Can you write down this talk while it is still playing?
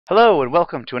Hello and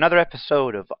welcome to another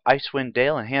episode of Icewind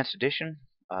Dale Enhanced Edition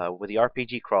with the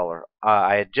RPG Crawler.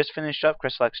 I had just finished up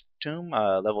Kresselack's Tomb,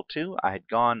 level 2. I had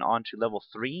gone on to level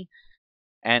 3,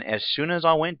 and as soon as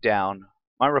I went down,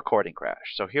 my recording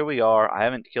crashed. So here we are. I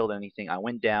haven't killed anything. I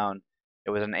went down.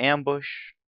 It was an ambush.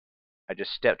 I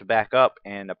just stepped back up,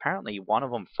 and apparently one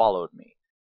of them followed me.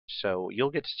 So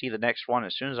you'll get to see the next one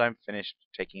as soon as I'm finished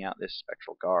taking out this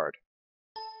spectral guard.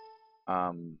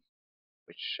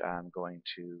 Which I'm going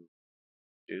to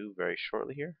do very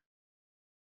shortly here.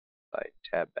 I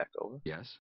tab back over.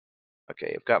 Yes.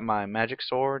 Okay, I've got my magic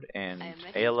sword and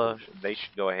Ayla. They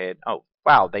should go ahead. Oh,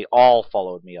 wow, they all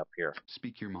followed me up here.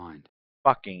 Speak your mind.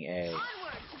 Fucking A.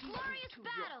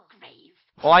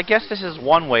 Well, I guess this is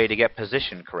one way to get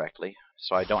positioned correctly,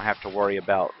 so I don't have to worry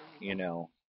about,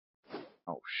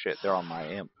 Oh shit, they're on my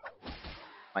imp.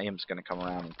 My imp's gonna come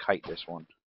around and kite this one.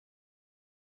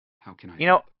 How can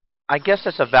I? I guess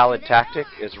that's a valid tactic,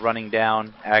 is running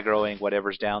down, aggroing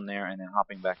whatever's down there, and then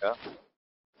hopping back up.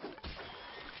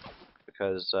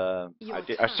 Because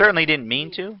I certainly didn't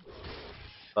mean to,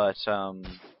 but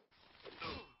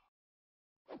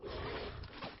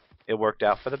it worked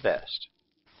out for the best.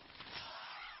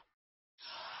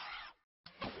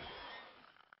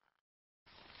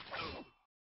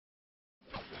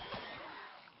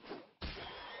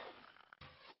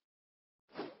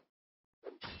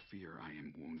 Fear I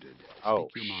am wounded. Oh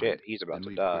Speak your shit, mind, he's about and to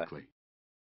leave die. quickly.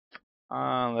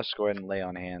 Let's go ahead and lay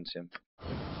on hands him.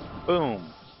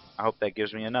 Boom! I hope that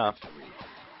gives me enough.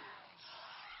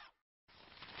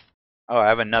 Oh, I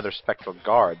have another spectral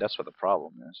guard. That's what the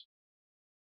problem is.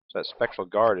 So that spectral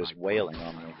guard is wailing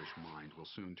on me. My mind will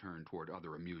soon turn toward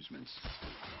other amusements.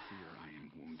 Fear I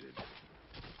am wounded.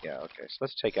 Yeah, okay, so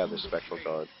let's take out this spectral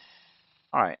guard.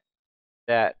 Alright.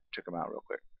 That took him out real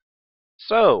quick.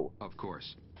 So, Of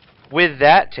course. with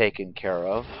that taken care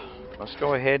of, let's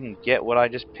go ahead and get what I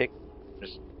just picked.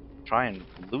 Just try and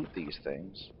loot these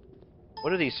things.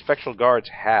 What do these spectral guards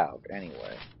have,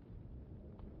 anyway?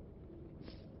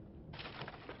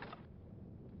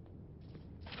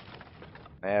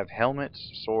 They have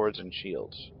helmets, swords, and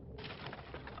shields.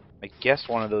 I guess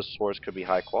one of those swords could be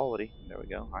high quality. There we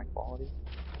go, high quality.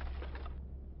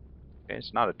 Okay,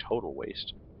 it's not a total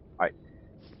waste. Alright.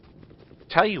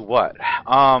 Tell you what,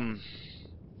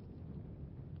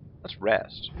 let's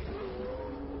rest.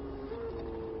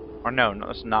 Or no,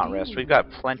 let's not rest. We've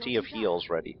got plenty of heals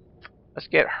ready. Let's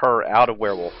get her out of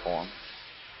werewolf form.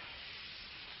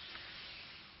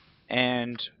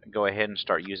 And go ahead and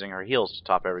start using her heals to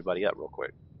top everybody up real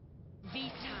quick.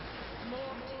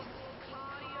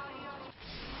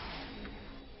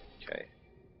 Okay.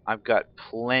 I've got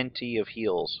plenty of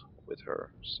heals with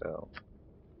her, so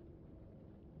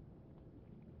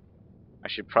I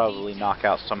should probably knock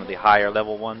out some of the higher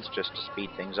level ones just to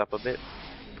speed things up a bit.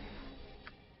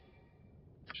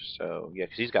 So, yeah,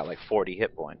 because he's got like 40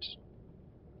 hit points.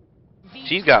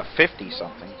 She's got 50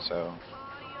 something, so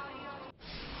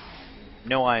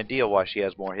no idea why she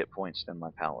has more hit points than my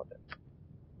paladin.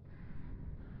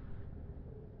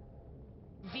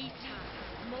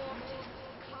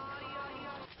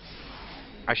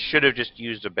 I should have just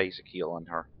used a basic heal on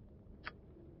her.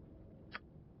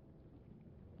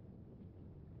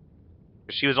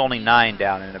 She was only 9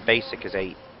 down, and a basic is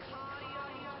 8.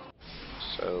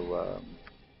 So,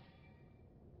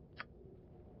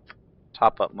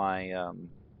 top up my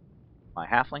my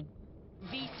halfling.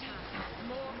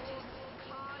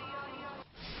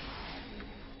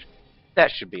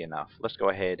 That should be enough. Let's go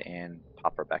ahead and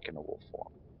pop her back into wolf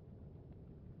form.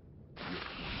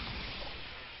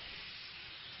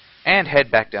 And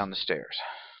head back down the stairs.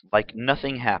 Like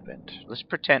nothing happened. Let's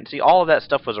pretend. See, all of that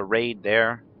stuff was a raid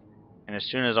there. And as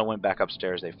soon as I went back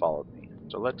upstairs, they followed me.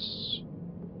 So let's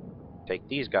take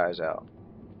these guys out.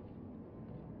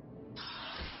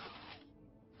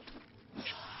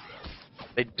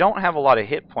 They don't have a lot of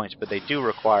hit points, but they do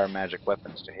require magic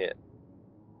weapons to hit.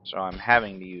 So I'm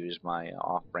having to use my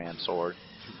off-brand sword.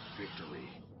 Victory.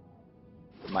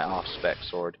 My off-spec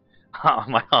sword.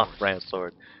 My off-brand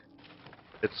sword.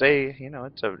 It's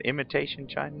it's an imitation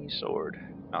Chinese sword.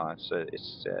 No, it's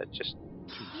just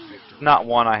not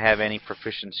one I have any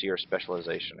proficiency or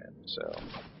specialization in. So,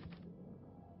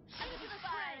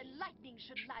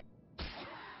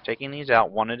 taking these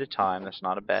out one at a time, that's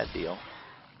not a bad deal.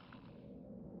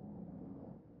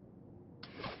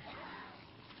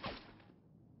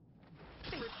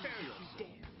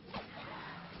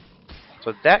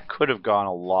 So that could have gone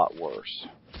a lot worse.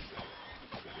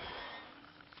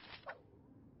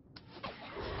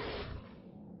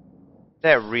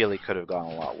 That really could have gone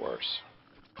a lot worse.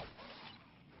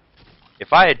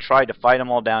 If I had tried to fight them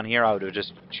all down here, I would have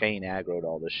just chain aggroed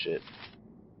all this shit.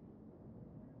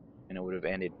 And it would have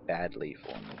ended badly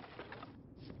for me.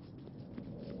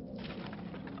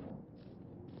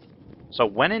 So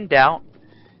when in doubt,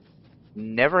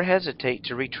 never hesitate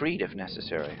to retreat if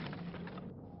necessary.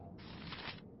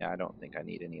 Yeah, I don't think I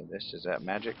need any of this. Is that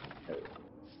magic? No.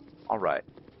 Alright.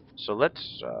 So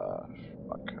let's,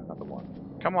 fuck, another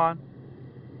one. Come on.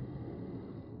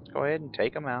 Let's go ahead and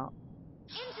take him out.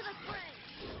 Into the fray.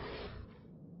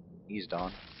 He's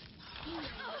done. Feel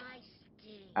my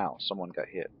sting. Ow, someone got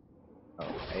hit. Oh,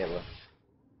 Ayla.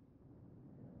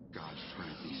 God's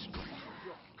grant me strength.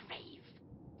 Your grave.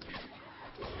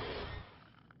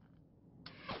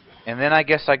 And then I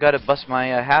guess I gotta bust my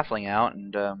halfling out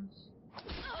and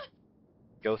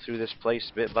go through this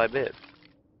place bit by bit.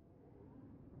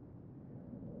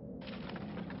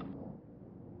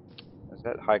 Is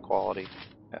that high quality?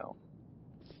 No.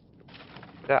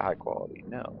 Is that high quality?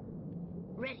 No.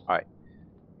 Ready. Alright.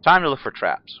 Time to look for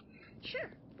traps. Sure.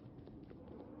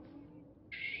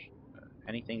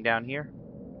 Anything down here?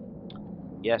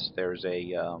 Yes, there's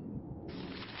a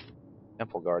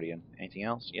temple guardian. Anything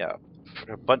else? Yeah.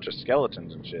 A bunch of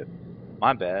skeletons and shit.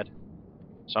 My bad.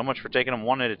 So much for taking them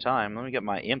one at a time. Let me get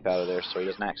my imp out of there so he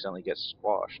doesn't accidentally get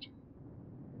squashed.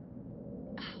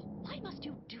 Why must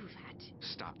you do that?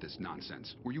 Stop this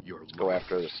nonsense. Were you your Let's go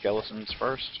after the skeletons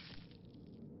first.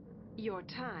 Your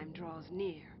time draws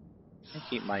near. And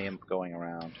keep my imp going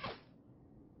around.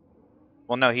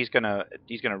 Well, no, he's gonna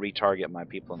retarget my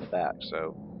people in the back.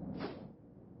 So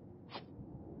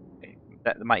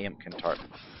my imp can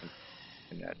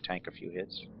tank a few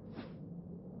hits.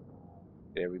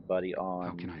 Get everybody on.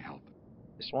 How can I help?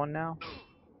 This one now.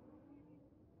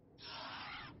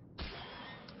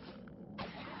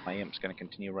 My imp's gonna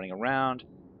continue running around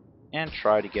and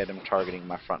try to get him targeting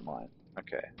my front line.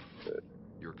 Okay, good.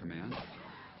 Your command?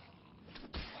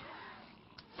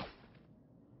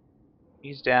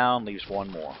 He's down, leaves one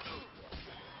more.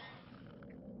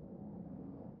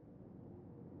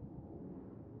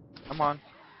 Come on.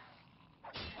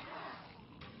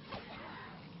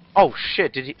 Oh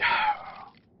shit, did he...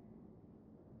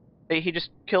 Hey, he just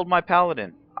killed my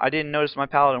paladin. I didn't notice my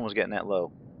paladin was getting that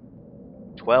low.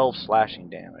 12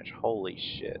 slashing damage. Holy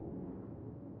shit.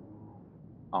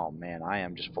 Oh man, I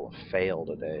am just full of fail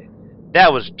today.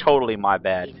 That was totally my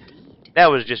bad. That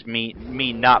was just me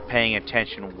not paying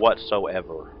attention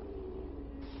whatsoever.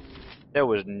 There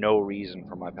was no reason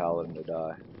for my paladin to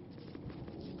die.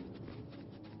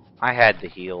 I had the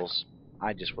heals.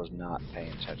 I just was not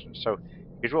paying attention. So,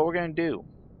 here's what we're going to do.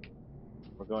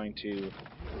 We're going to,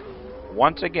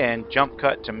 once again, jump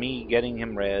cut to me getting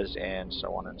him res and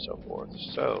so on and so forth.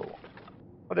 So,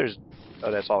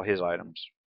 that's all his items.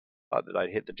 Thought that I'd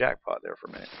hit the jackpot there for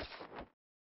a minute.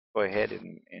 Go ahead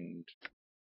and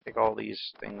pick all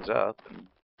these things up and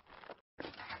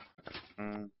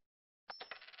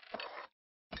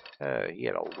he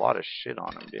had a lot of shit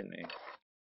on him, didn't he?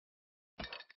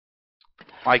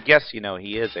 Well, I guess, you know,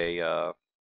 he is a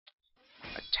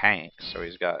tank, so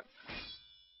he's got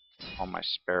all my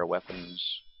spare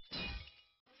weapons.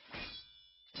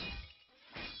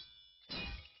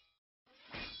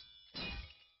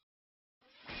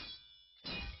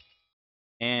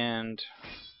 And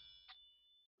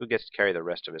who gets to carry the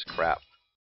rest of his crap?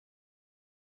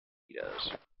 He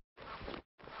does.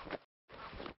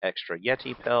 Extra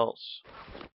Yeti pelts.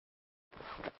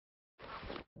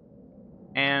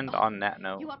 And on that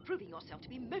note, You are proving yourself to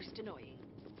be most annoying.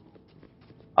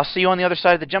 I'll see you on the other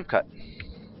side of the jump cut.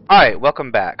 Alright,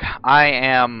 welcome back.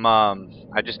 I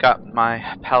just got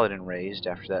my paladin raised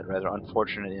after that rather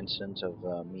unfortunate instance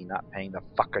of me not paying the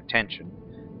fuck attention.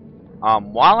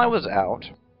 While I was out,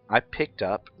 I picked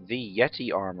up the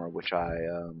Yeti armor, which I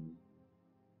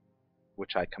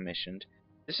commissioned.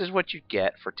 This is what you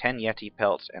get for 10 Yeti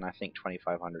pelts and I think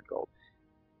 2,500 gold.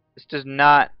 This does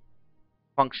not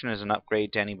function as an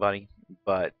upgrade to anybody,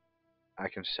 but I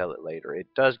can sell it later. It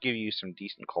does give you some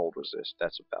decent cold resist.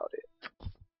 That's about it.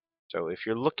 So if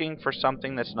you're looking for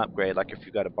something that's an upgrade, like if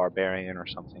you got a barbarian or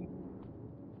something,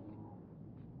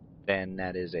 then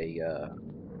that is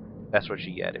that's what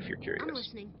you get if you're curious. I'm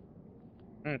listening.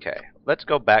 Okay, let's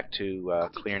go back to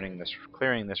clearing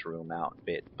this room out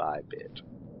bit by bit.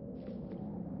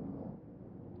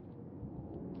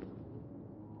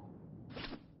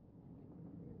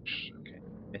 Okay,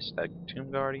 missed that Tomb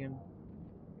Guardian.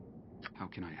 How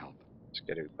can I help? Let's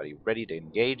get everybody ready to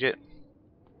engage it.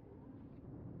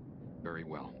 Very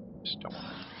well. Just don't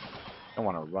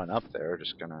want to run up there.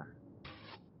 Just gonna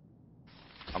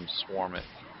come swarm it.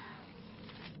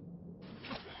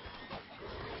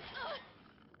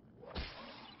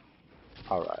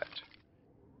 All right.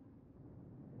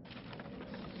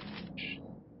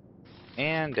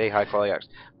 And a high quality axe.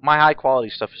 My high quality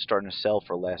stuff is starting to sell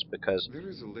for less because, There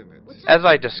is a limit. as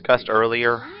I discussed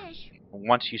earlier,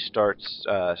 once you start,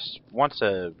 once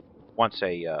a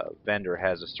vendor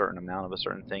has a certain amount of a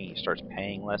certain thing, he starts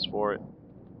paying less for it,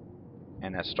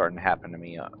 and that's starting to happen to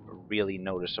me really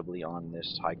noticeably on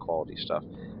this high quality stuff.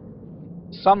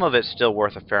 Some of it's still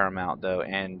worth a fair amount though,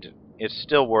 and it's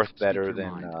still worth better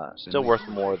than, still worth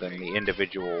more than the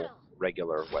individual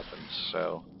regular weapons.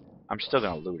 So I'm still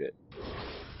gonna loot it.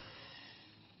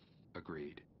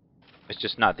 Agreed. It's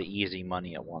just not the easy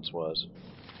money it once was.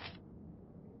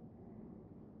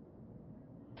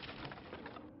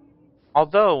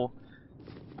 Although,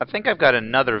 I think I've got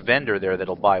another vendor there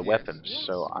that'll buy weapons,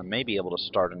 so I may be able to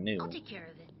start anew. I'll take care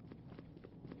of it.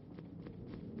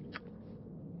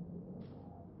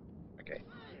 Okay.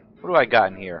 What do I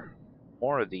got in here?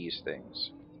 More of these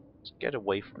things. Let's get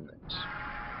away from this.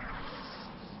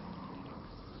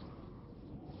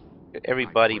 Get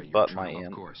everybody but my imp.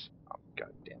 Of course. Oh,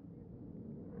 goddamn.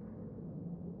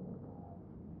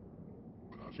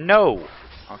 No!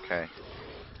 Okay.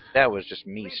 That was just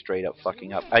me straight up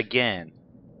fucking up. Again.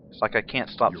 It's like I can't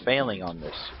stop failing on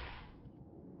this.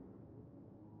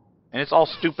 And it's all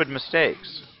stupid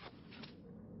mistakes.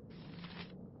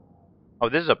 Oh,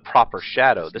 this is a proper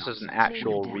shadow. This is an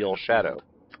actual real shadow.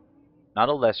 Not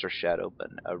a lesser shadow, but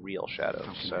a real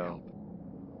shadow. So,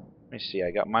 let me see.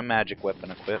 I got my magic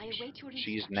weapon equipped.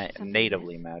 She's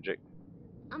natively magic.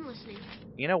 I'm listening.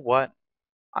 You know what?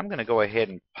 I'm going to go ahead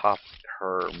and pop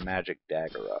her magic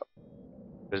dagger up.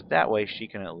 Because that way she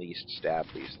can at least stab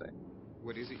these things.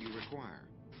 What is it you require?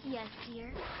 Yes,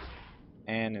 dear.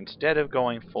 And instead of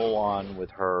going full on with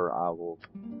her, I will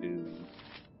do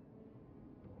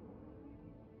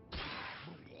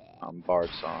Bard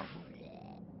Song.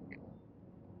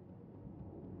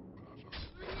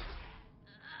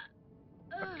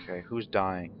 Okay, who's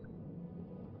dying?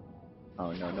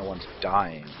 Oh no, no one's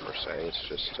dying per se. It's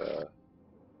just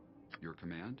Your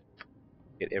command?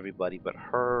 get everybody but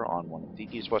her on one of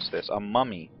these. What's this? A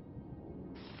mummy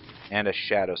and a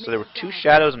shadow. So there were 2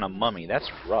 shadows and a mummy. That's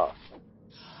rough.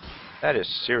 That is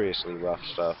seriously rough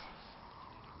stuff.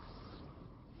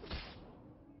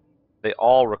 They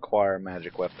all require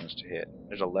magic weapons to hit.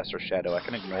 There's a lesser shadow. I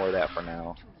can ignore that for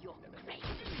now.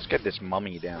 Let's get this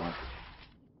mummy down.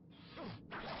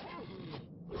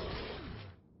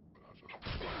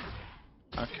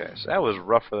 Okay, so that was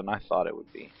rougher than I thought it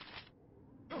would be.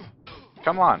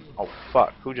 Come on. Oh,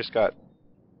 fuck. Who just got...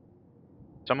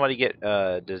 Somebody get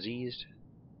diseased?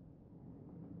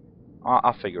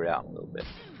 I'll figure it out in a little bit.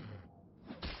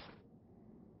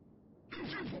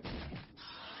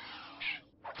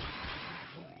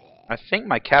 I think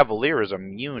my Cavalier is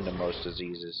immune to most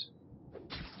diseases.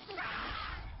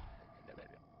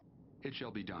 It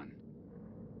shall be done.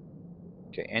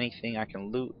 Okay, anything I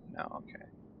can loot? No, okay.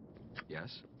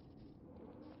 Yes?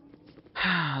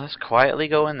 Let's quietly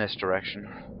go in this direction.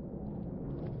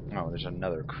 Oh, there's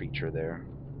another creature there.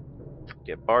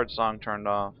 Get Bard Song turned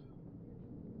off.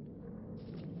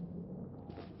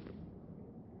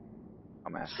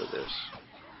 I'm after this.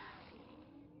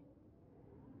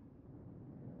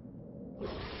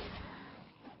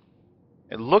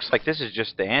 It looks like this is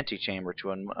just the antechamber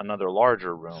to another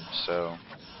larger room, so...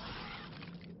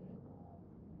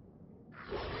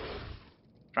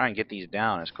 Try and get these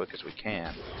down as quick as we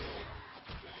can.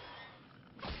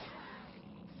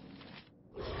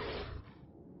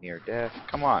 Near death.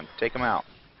 Come on, take them out.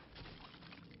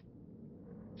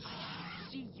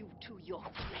 See you to your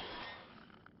grave.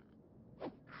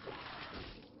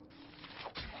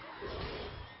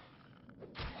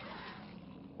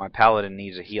 My paladin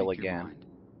needs a heal Speak your again. mind.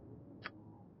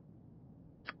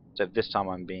 Except this time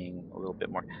I'm being a little bit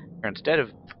more... Or instead of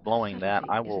blowing that,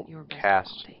 I will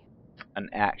cast an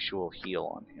actual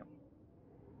heal on him.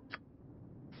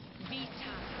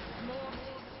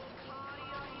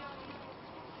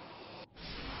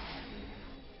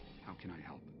 How can I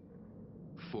help?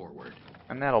 Forward.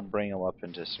 And that'll bring him up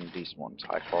into some decent ones.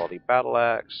 High quality battle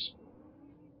axe.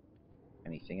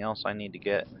 Anything else I need to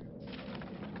get?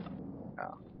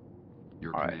 No.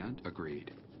 Your All right. command?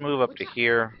 Agreed. Move up to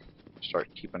here. Start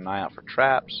keeping an eye out for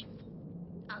traps.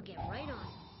 I'll get right on.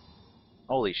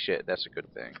 Holy shit, that's a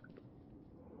good thing.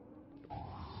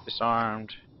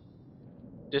 Disarmed.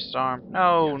 Disarmed.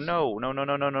 No, Yes. no, no, no,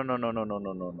 no, no, no, no, no, no, no,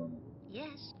 no, no, no.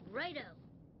 Yes, righto.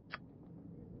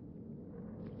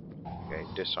 Okay,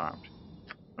 disarmed.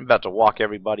 I'm about to walk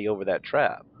everybody over that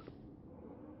trap.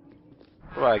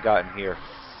 What do I got in here?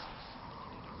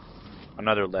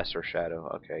 Another lesser shadow.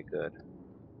 Okay, good.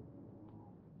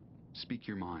 Speak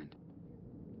your mind.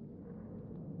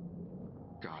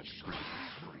 God's strength and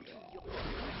strength.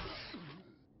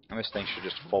 And this thing should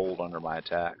just fold under my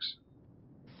attacks.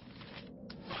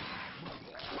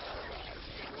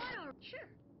 Sure.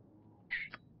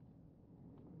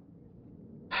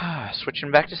 Switching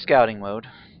back to scouting mode.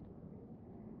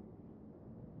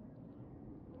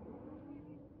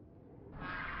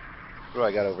 What do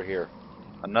I got over here?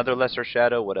 Another lesser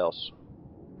shadow. What else?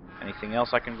 Anything else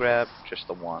I can grab? Just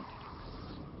the one.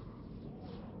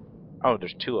 Oh,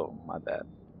 there's two of them. My bad.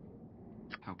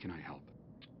 How can I help?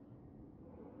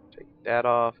 Take that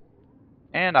off.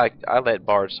 And I let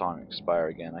Bard Song expire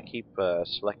again. I keep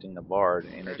selecting the Bard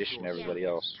in addition to everybody Yeah,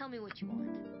 else. tell me what you want.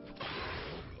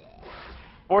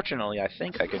 Fortunately, I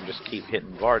think I can just keep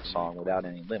hitting Bard Song without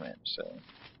any limit, so...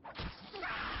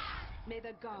 May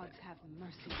the gods have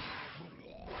mercy.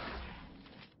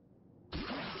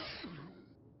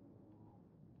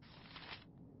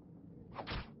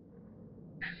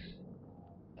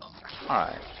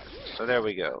 Alright, so there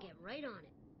we I'll go. get right on it.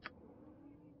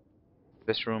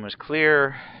 This room is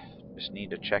clear. Just need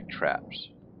to check traps.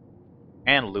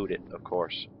 And loot it, of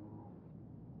course.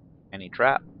 Any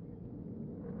trap?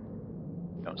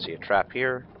 Don't see a trap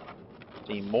here.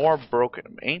 See more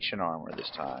broken ancient armor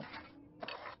this time.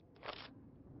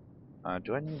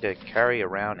 Do I need to carry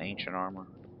around ancient armor?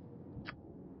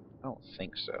 I don't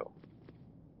think so.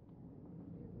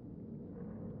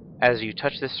 As you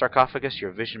touch this sarcophagus,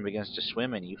 your vision begins to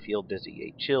swim and you feel dizzy.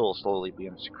 A chill slowly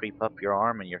begins to creep up your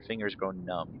arm and your fingers go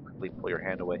numb. You quickly pull your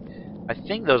hand away. I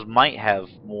think those might have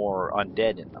more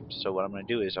undead in them, so what I'm going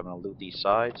to do is I'm going to loot these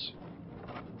sides.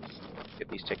 Get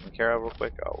these taken care of real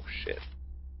quick. Oh, shit.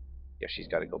 Yeah, she's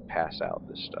got to go pass out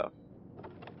this stuff.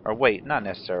 Or wait, not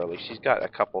necessarily. She's got a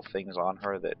couple things on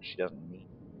her that she doesn't need.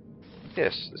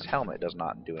 This helmet does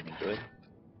not do any good.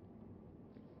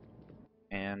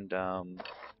 And,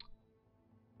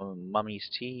 mummy's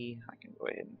tea. I can go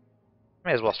ahead and...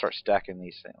 May as well start stacking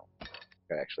these things.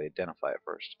 I actually identify it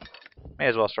first. May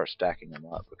as well start stacking them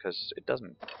up because it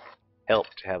doesn't help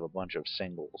to have a bunch of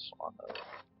singles on those.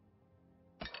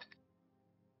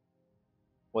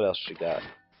 What else she got?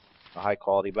 A high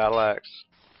quality battle axe.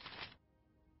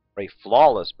 A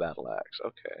flawless battle axe.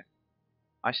 Okay.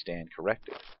 I stand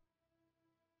corrected.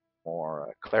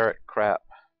 More cleric crap.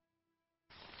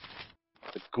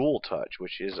 The Ghoul Touch,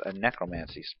 which is a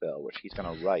necromancy spell, which he's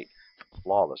going to write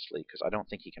flawlessly, because I don't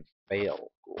think he can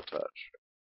fail Ghoul Touch.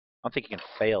 I don't think he can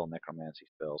fail necromancy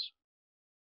spells.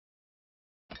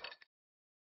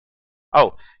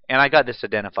 Oh, and I got this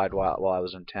identified while I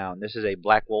was in town. This is a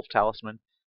Black Wolf Talisman.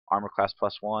 Armor class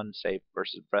 +1, save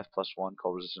versus breath +1,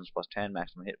 cold resistance +10,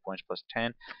 maximum hit points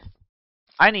 +10.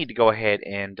 I need to go ahead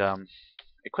and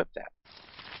equip that.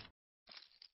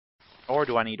 Or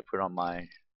do I need to put it on my...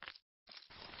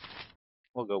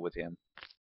 We'll go with him.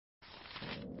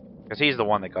 Because he's the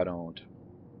one that got owned.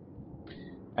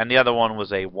 And the other one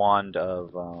was a Wand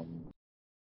of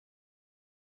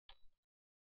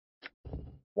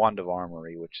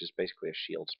Armory, which is basically a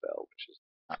shield spell, which is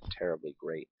not terribly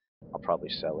great. I'll probably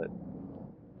sell it.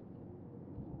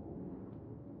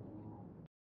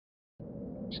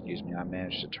 Excuse me, I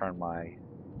managed to turn my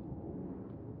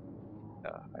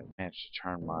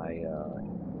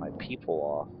my people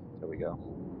off. There we go.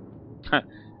 I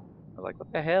was like,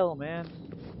 what the hell, man?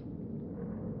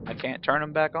 I can't turn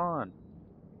them back on.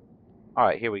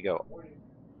 Alright, here we go.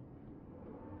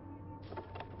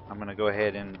 I'm gonna go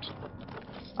ahead and...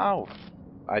 Oh!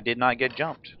 I did not get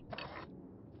jumped.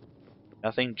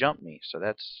 Nothing jumped me, so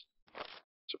that's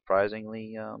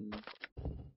surprisingly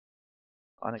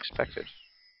unexpected.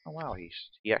 Oh wow,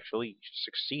 he actually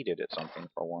succeeded at something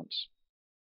for once.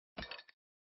 I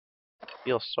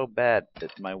feel so bad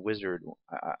that my wizard...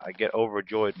 I get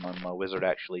overjoyed when my wizard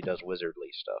actually does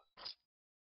wizardly stuff.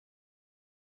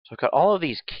 So I've got all of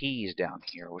these keys down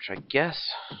here, which I guess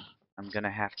I'm going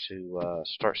to have to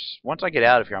start... Once I get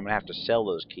out of here, I'm going to have to sell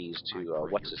those keys to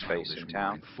what's-his-face in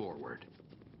town. Forward.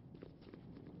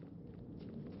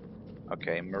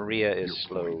 Okay, Maria is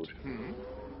slowed.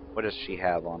 What does she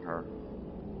have on her?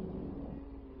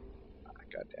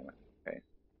 God damn it. Okay.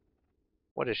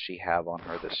 What does she have on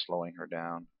her that's slowing her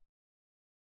down?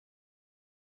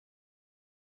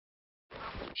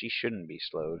 She shouldn't be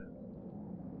slowed.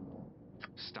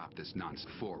 Stop this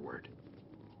nonsense. Forward.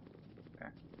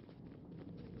 Okay.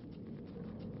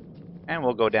 And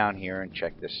we'll go down here and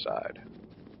check this side.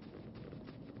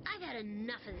 I got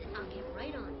enough of this. I'll get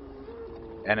right on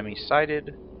it. Enemy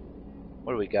sighted.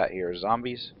 What do we got here?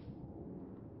 Zombies?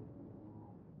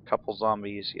 Couple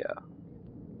zombies, yeah.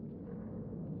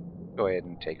 Go ahead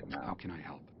and take them How out. can I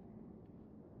help?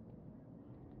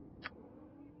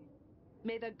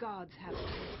 May the gods have mercy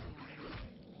on you.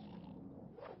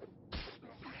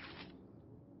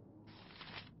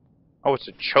 Oh, it's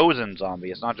a chosen zombie.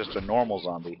 It's not just a normal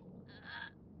zombie.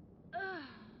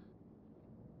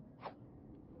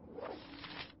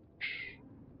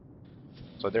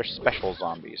 So they're special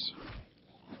zombies.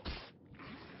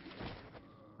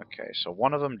 Okay, so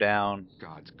one of them down.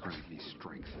 Gods grant me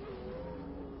strength.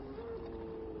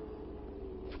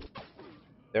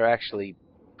 They're actually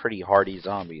pretty hardy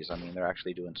zombies. I mean, they're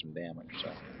actually doing some damage,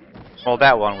 so. Well,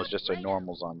 that one was just a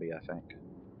normal zombie, I think.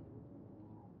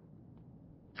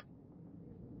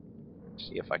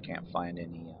 See if I can't find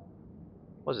any.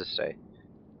 What does this say?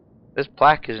 This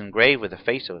plaque is engraved with the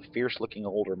face of a fierce-looking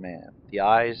older man. The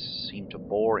eyes seem to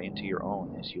bore into your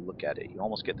own as you look at it. You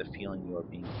almost get the feeling you are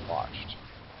being watched.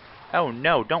 Oh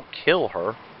no, don't kill her.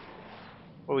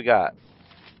 What do we got?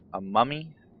 A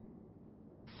mummy?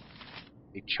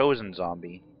 A chosen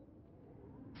zombie?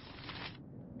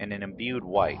 And an imbued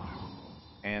white.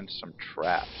 And some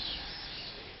traps.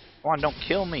 Come on, don't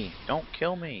kill me! Don't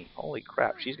kill me! Holy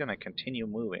crap, she's gonna continue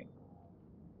moving.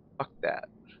 Fuck that.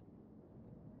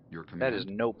 Your command? That is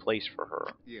no place for her.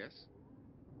 Yes.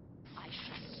 I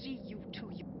shall see you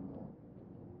to you.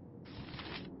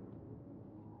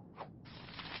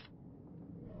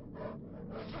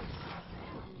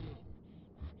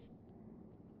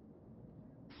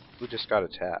 Who just got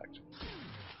attacked?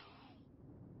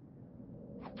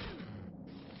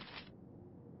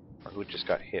 Or who just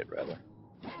got hit, rather?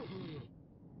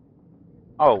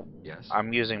 Oh, Yes.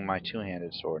 I'm using my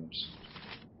two-handed sword.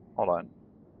 Hold on.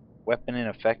 Weapon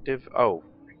ineffective? Oh,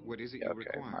 What is it yeah, you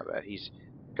okay, require? my bad.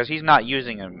 Because he's not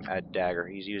using a dagger,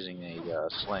 he's using a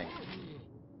sling.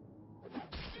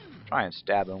 Try and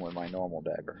stab him with my normal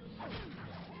dagger.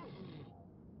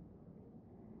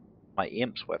 My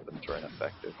imp's weapons are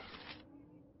ineffective.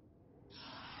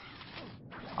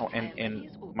 Oh, and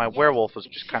my werewolf was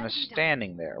just kind of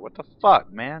standing there. What the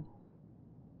fuck, man?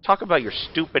 Talk about your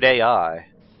stupid AI.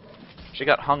 She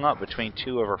got hung up between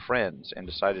two of her friends and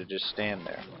decided to just stand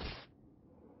there.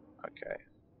 Okay.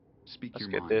 Speak Let's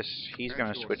your get mind. this. He's At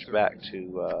going to your switch service. back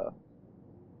to,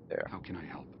 there. How can I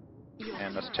help?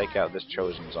 And let's take out this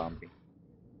chosen zombie.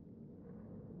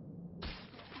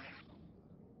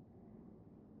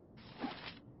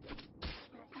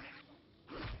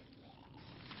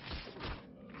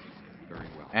 Very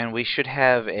well. And we should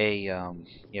have a,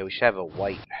 yeah, we should have a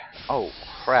white. Oh,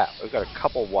 crap. We've got a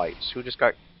couple whites. Who just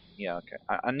got, yeah, okay.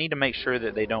 I need to make sure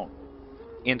that they don't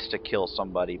insta-kill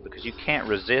somebody, because you can't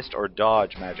resist or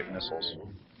dodge magic missiles.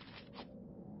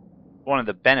 One of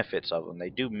the benefits of them. They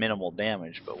do minimal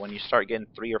damage, but when you start getting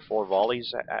 3 or 4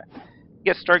 volleys,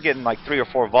 start getting like 3 or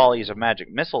 4 volleys of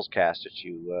magic missiles cast at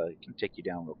you, it can take you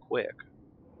down real quick.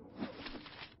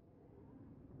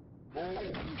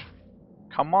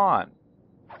 Come on.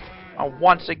 Oh,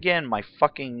 once again, my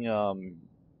fucking, Your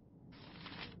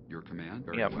command?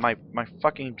 Very yeah, well. my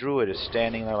fucking druid is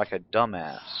standing there like a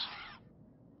dumbass.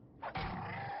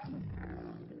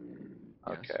 Yes.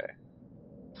 Okay.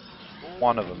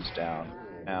 One of them's down.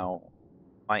 Now,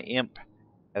 my imp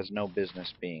has no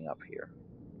business being up here.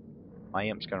 My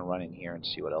imp's gonna run in here and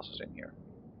see what else is in here.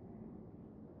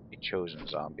 A chosen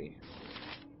zombie.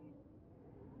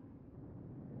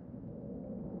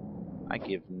 I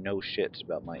give no shits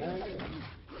about my imp.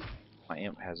 My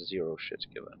imp has 0 shits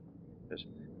given.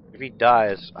 If he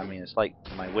dies, I mean, it's like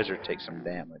my wizard takes some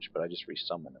damage, but I just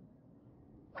resummon him.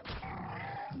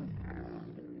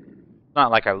 It's not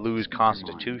like I lose Speak your mind.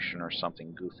 Constitution or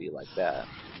something goofy like that.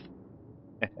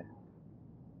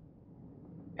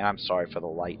 And I'm sorry for the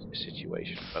light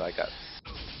situation, but I got...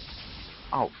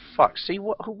 Oh, fuck. See,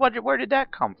 where did that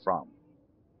come from?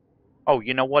 Oh,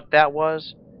 you know what that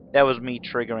was? That was me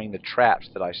triggering the traps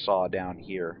that I saw down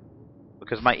here.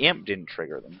 Because my imp didn't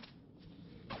trigger them.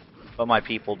 But my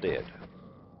people did.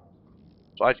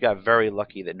 So I got very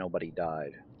lucky that nobody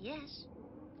died. Yes,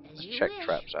 as Let's you check wish.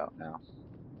 traps out now.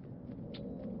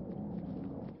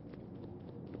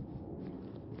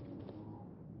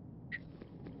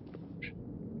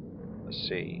 Let's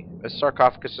see. This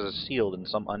sarcophagus is sealed in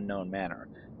some unknown manner.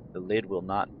 The lid will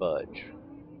not budge.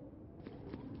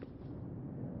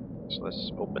 So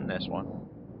let's open this one.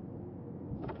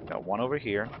 Got one over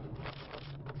here.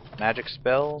 Magic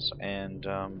spells and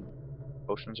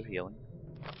potions of healing.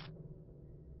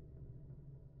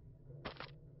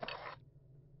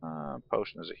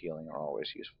 Potions of healing are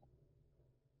always useful.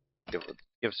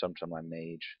 Give some to my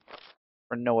mage.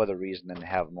 For no other reason than to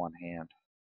have them on hand.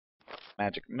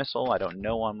 Magic missile, I don't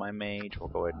know on my mage. We'll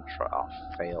go ahead and try. Oh,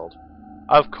 failed.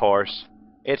 Of course.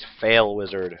 It's fail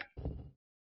wizard.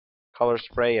 Color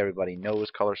spray, everybody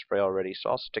knows color spray already,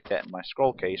 so I'll stick that in my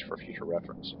scroll case for future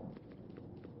reference.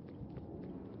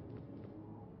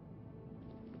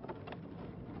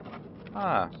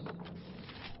 Ah.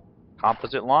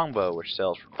 Composite longbow, which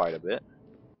sells for quite a bit.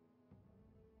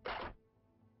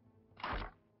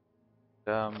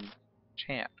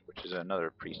 Chant, which is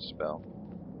another priest spell.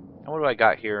 And what do I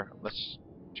got here? Let's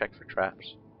check for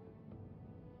traps.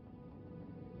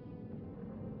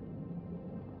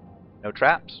 No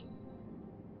traps?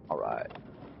 Alright.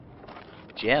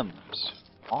 Gems.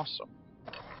 Awesome.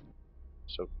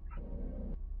 So,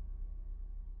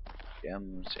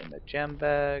 gems in the gem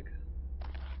bag.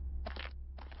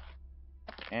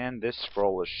 And this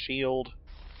scroll is shield.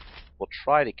 We'll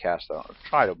try to cast that, or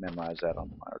try to memorize that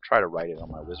on my, or try to write it on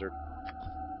my wizard.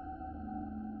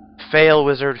 Fail,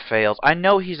 wizard, fails. I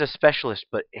know he's a specialist,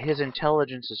 but his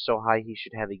intelligence is so high he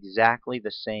should have exactly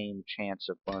the same chance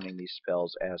of learning these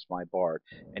spells as my bard.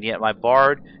 And yet my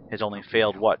bard has only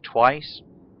failed, what, twice?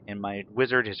 And my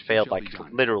wizard has failed like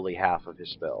literally half of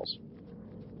his spells.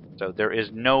 So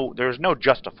there's no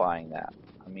justifying that.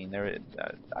 I mean,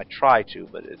 I try to,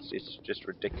 but it's just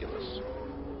ridiculous.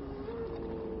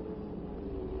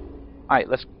 All right,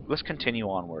 let's continue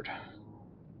onward.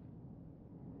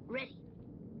 Ready.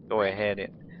 Go ahead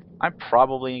and I'm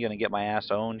probably gonna get my ass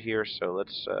owned here, so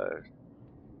let's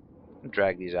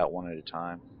drag these out one at a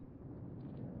time.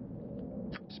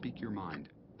 Speak your mind,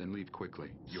 then leave quickly.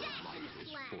 Your life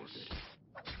is forfeit.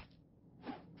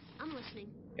 I'm listening.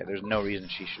 Yeah, there's no reason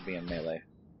she should be in melee.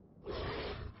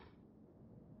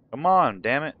 Come on,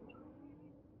 damn it!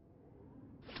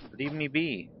 Leave me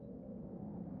be.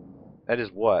 That is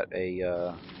what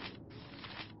a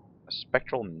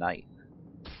spectral knight.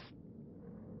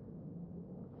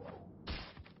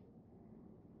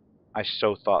 I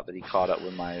so thought that he caught up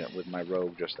with my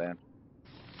rogue just then.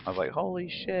 I was like, holy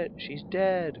shit, she's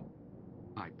dead.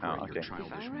 I pray Oh, okay. your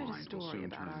childish mind will soon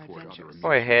turn toward other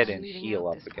Go ahead and Leaving heal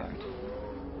out up this again.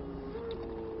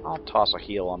 part. I'll toss a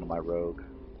heal onto my rogue.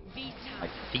 My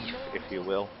thief, if you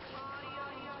will.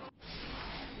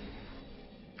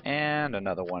 And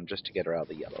another one just to get her out of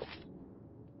the yellow.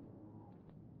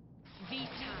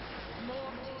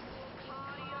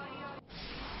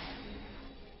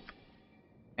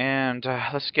 And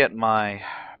let's get my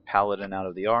paladin out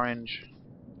of the orange.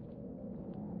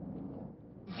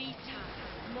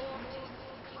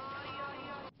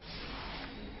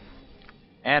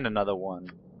 And another one.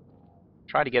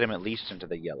 Try to get him at least into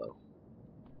the yellow.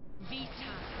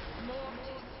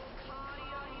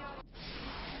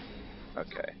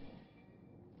 Okay.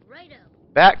 Righto.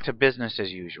 Back to business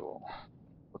as usual.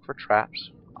 Look for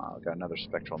traps. We got another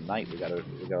spectral knight. We gotta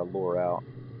lure out.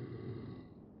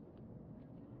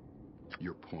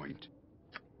 Your point.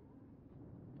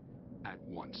 At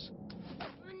once.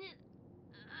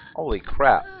 Holy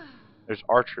crap! There's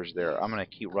archers there. I'm gonna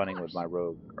keep running with my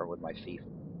rogue or with my thief.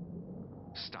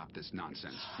 Stop this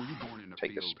nonsense. Were you born in a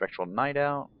Take the field? spectral knight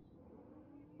out.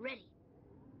 Ready.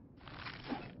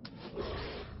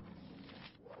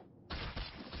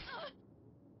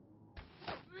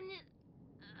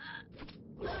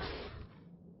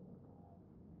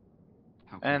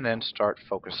 How can And I then help? start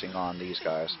focusing on these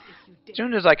guys. As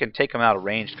soon as I can take them out of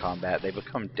ranged combat, they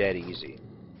become dead easy.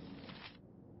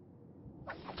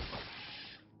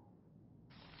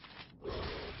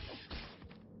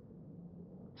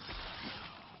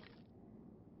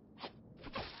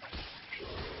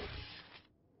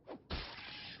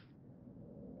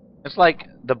 It's like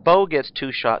the bow gets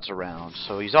 2 shots around,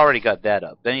 so he's already got that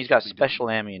up. Then he's got special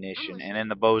ammunition, and then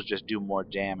the bows just do more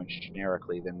damage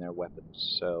generically than their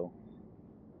weapons. So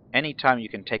anytime you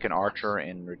can take an archer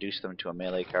and reduce them to a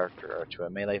melee character or to a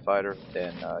melee fighter,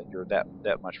 then you're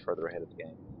that much further ahead of the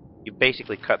game. You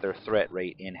basically cut their threat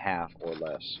rate in half or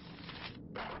less.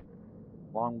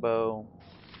 Longbow.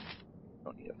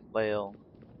 Don't need a flail.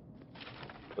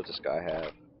 What does this guy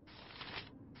have?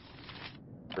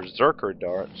 Berserker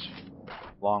darts,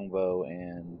 longbow,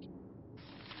 and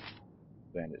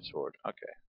bandit sword.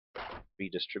 Okay.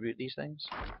 Redistribute these things.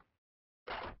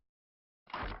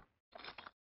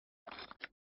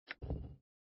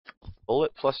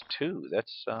 Bullet plus 2.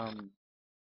 That's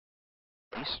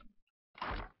decent.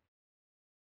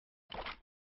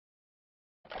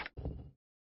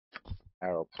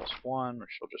 Arrow plus 1, which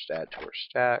she'll just add to her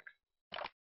stack.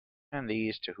 And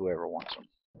these to whoever wants them.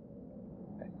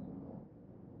 Okay.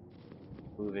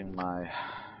 Moving my...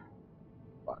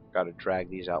 Gotta drag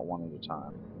these out one at a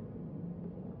time.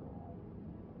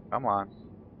 Come on.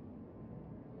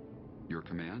 Your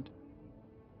command?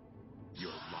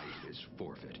 Your life is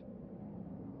forfeit.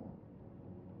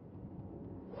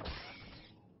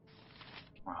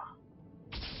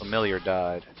 Familiar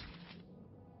died.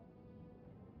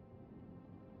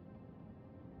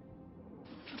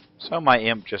 So my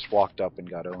imp just walked up and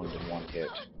got owned in one hit.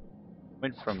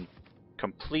 Went from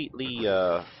completely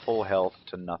full health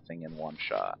to nothing in one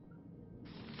shot.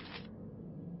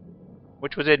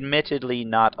 Which was admittedly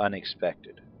not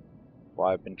unexpected. Well,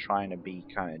 I've been trying to be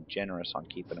kind of generous on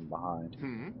keeping him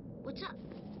behind. What's up?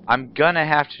 I'm gonna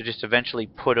have to just eventually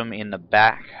put him in the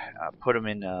back, put him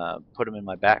in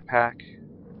my backpack,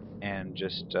 and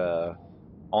just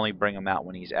only bring him out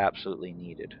when he's absolutely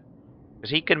needed. Because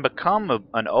he can become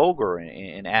an ogre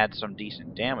and add some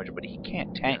decent damage, but he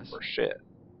can't tank Yes. for shit.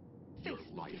 Your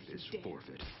life is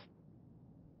forfeit.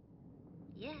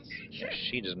 Yes, Yeah, sure.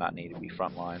 she does not need to be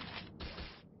frontline.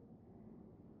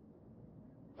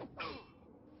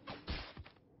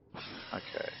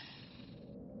 Okay.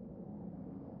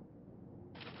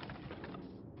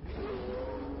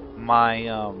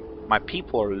 My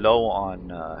people are low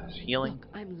on healing, Look,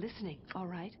 I'm listening, all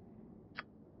right?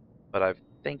 but I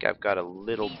think I've got a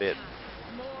little bit.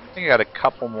 More I think I got a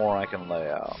couple more I can lay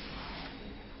out.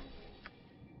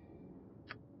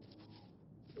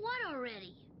 what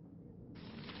already?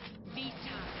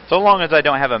 So long as I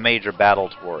don't have a major battle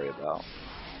to worry about.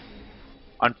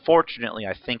 Unfortunately,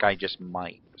 I think I just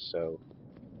might, so...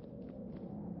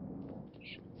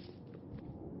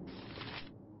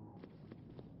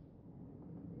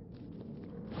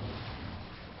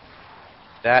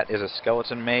 That is a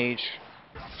skeleton mage.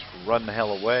 Just run the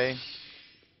hell away.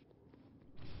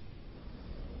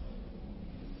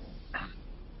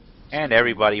 And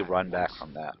everybody run back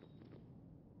from that.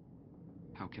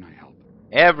 How can I help?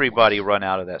 Everybody run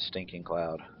out of that stinking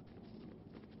cloud.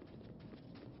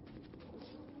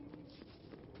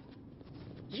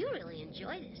 You really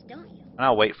enjoy this, don't you? And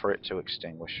I'll wait for it to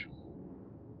extinguish.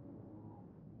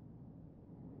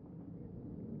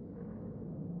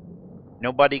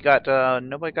 Nobody got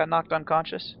knocked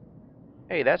unconscious?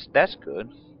 Hey, that's good.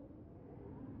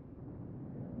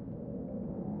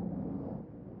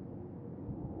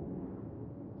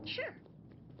 Sure.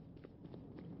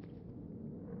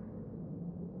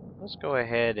 Let's go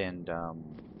ahead and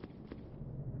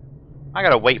I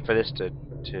gotta wait for this to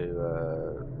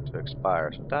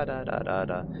expire. So da da da da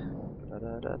da da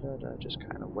da da da da. Just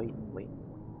kind of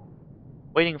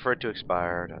waiting for it to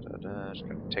expire. Da da da. It's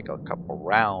gonna take a couple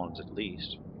rounds at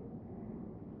least.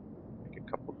 Take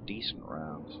a couple decent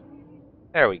rounds.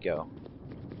 There we go.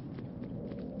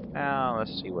 Now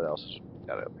let's see what else we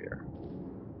got up here.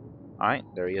 All right,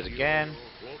 there he is again.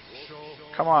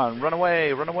 Come on, run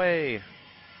away, run away.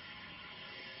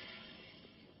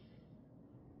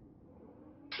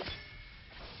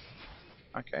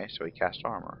 Okay, so he cast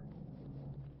armor.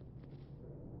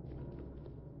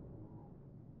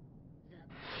 The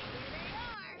bigger they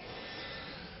are.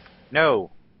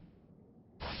 No.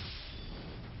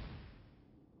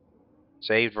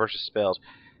 Saved versus spells.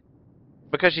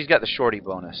 Because she's got the shorty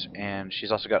bonus, and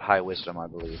she's also got high wisdom, I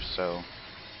believe, so...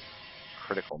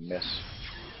 Critical miss.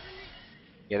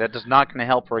 Yeah, that is not going to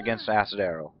help her against Acid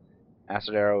Arrow.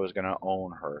 Acid Arrow is going to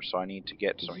own her, so I need to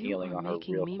get some healing on her real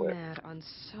You are making me quick. mad on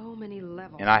so many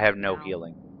levels. And I have right no now.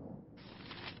 healing.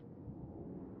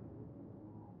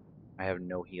 I have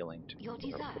no healing to Your put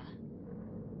her desire.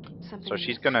 with. Something So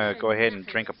she's else? going to go ahead and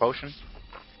drink a potion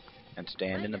and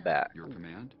stand in the back. Your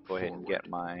command? Go ahead and get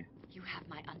my You have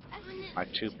my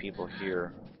two people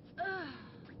here Ugh.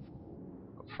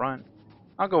 up front.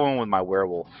 I'll go in with my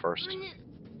werewolf first.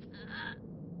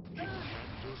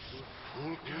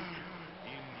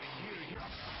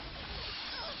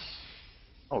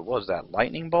 Oh, what was that?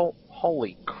 Lightning bolt?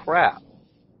 Holy crap.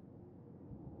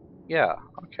 Yeah,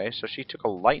 okay, so she took a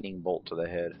lightning bolt to the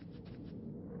head.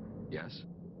 Yes.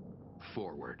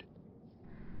 Forward.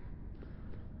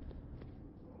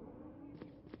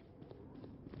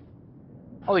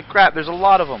 Holy crap, there's a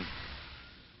lot of them!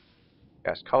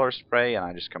 Cast color spray, and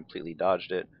I just completely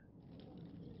dodged it.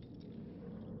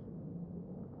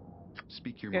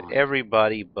 Speak your Get mind.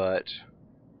 everybody but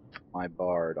my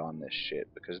bard on this shit,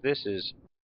 because this is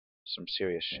some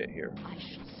serious shit here. I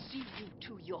shall see you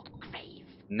to your grave.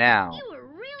 Now, You were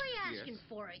really asking Yes.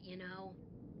 for it, you know.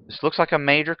 this looks like a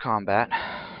major combat.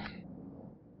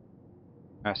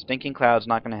 Stinking Cloud's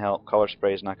not going to help. Color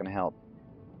Spray's not going to help.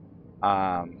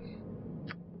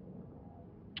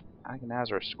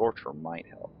 Agonazar Scorcher might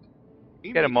help.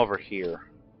 Get him over here.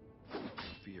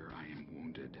 Fear I am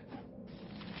wounded.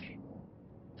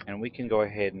 And we can go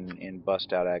ahead and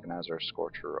bust out Agonazar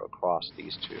Scorcher across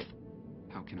these two.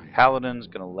 How can I help? Paladin's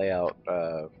going to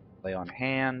lay on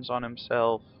hands on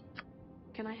himself.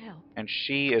 Can I help? And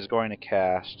she is going to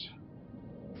cast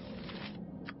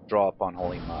Draw Upon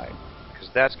Holy Might. Because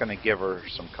that's going to give her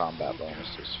some combat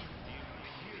bonuses.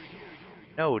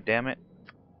 No, damn it.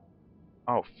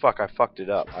 Oh, fuck, I fucked it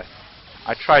up.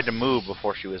 I tried to move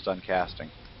before she was done casting.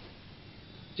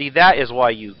 See, that is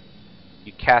why you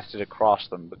cast it across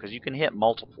them, because you can hit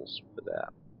multiples with that.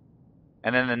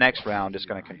 And then the next round is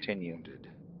going to continue. Wounded.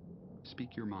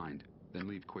 Speak your mind, then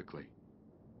leave quickly.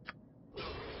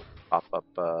 Pop up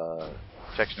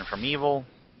protection from evil.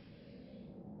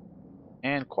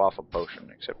 And quaff a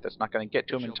potion, except that's not going to get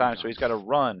to him in time, so he's got to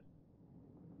run.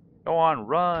 Go on,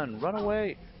 run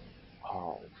away.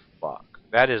 Oh, fuck.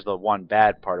 That is the one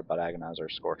bad part about Agonizer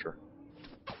Scorcher.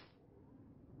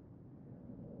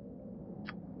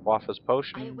 Quaff his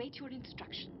potion. I await your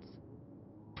instructions.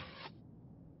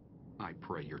 I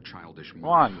pray your childish Come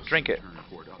on, mind drink it. turn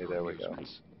toward Okay, other there we go.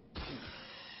 amusements.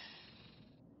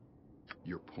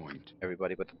 Your point.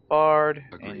 Everybody but the Bard,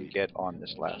 and Agreed. get on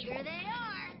this last Here one. they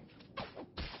are.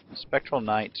 The Spectral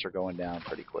Knights are going down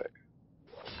pretty quick.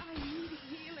 I need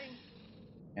healing.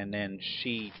 And then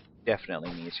she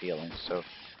definitely needs healing, so...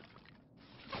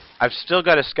 I've still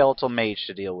got a Skeletal Mage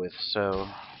to deal with, so...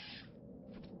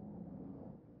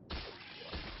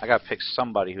 I gotta pick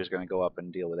somebody who's gonna go up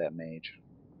and deal with that mage.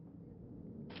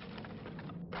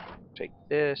 Take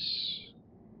this.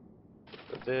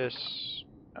 Put this.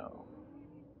 No.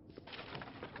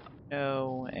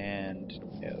 No, and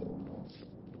no.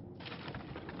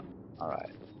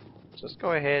 Alright. So let's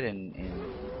go ahead and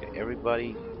get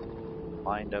everybody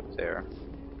lined up there.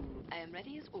 I am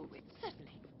ready as always,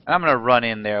 certainly. And I'm gonna run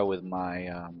in there with my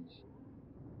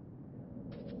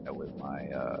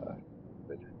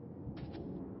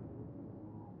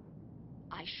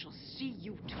I shall see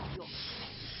you to your...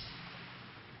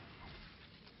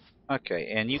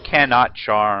 okay, and you cannot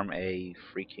charm a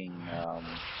freaking I must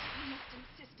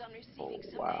insist on receiving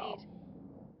some wow. aid.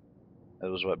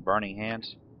 That was what, Burning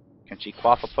Hands? Can she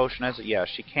quaff a potion as it? Yeah,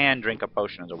 she can drink a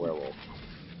potion as a werewolf.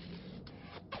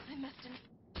 I must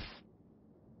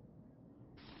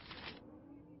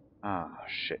Ah,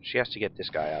 shit. She has to get this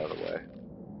guy out of the way.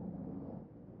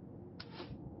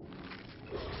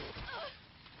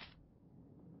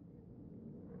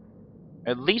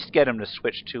 At least get him to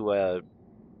switch to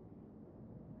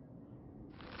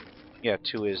yeah,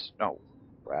 to his... oh,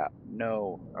 crap.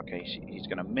 No. Okay, he's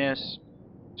gonna miss.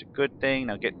 It's a good thing.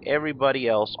 Now get everybody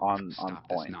else on Stop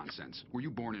point. this nonsense. Were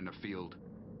you born in a field?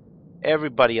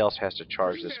 Everybody else has to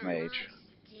charge this mage.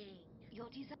 Sting. Your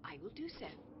desire. I will do so.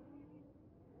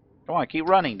 Come on, keep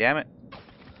running, damn it.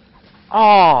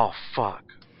 Oh, fuck.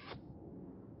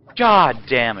 God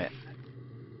damn it.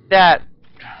 That...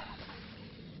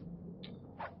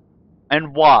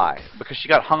 and why? Because she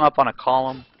got hung up on a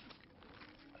column?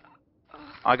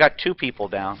 I got 2 people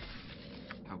down.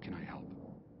 How can I help?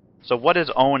 So what is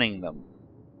owning them?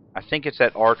 I think it's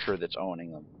that archer that's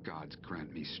owning them. Gods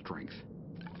grant me strength.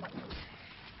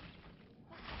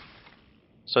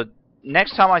 So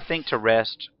next time I think to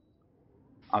rest,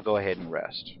 I'll go ahead and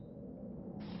rest.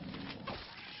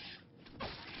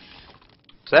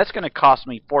 So that's going to cost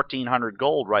me 1,400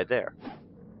 gold right there.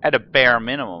 At a bare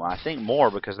minimum. I think more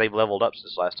because they've leveled up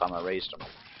since last time I raised them.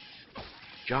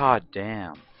 God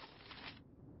damn.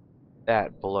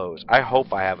 That blows. I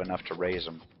hope I have enough to raise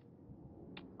them.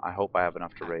 I hope I have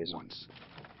enough to raise them.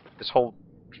 This whole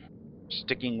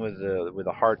sticking with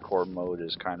the hardcore mode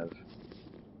is kind of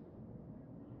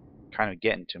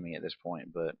getting to me at this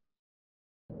point, but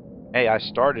hey, I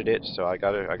started it, so I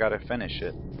gotta finish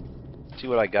it. See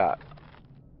what I got.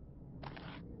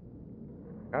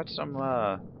 Got some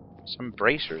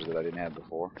bracers that I didn't have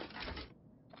before.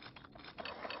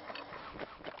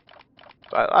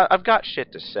 I've got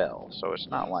shit to sell, so it's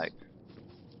not like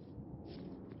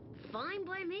Fine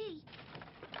by me.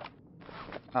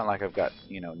 I've got,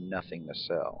 you know, nothing to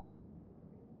sell.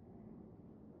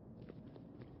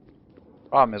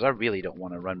 Problem is, I really don't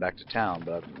want to run back to town,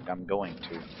 but I'm going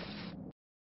to.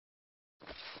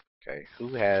 Okay,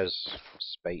 who has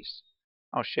space?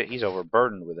 Oh shit, he's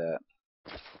overburdened with that.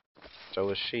 So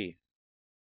is she.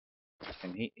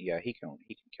 And he can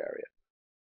carry it.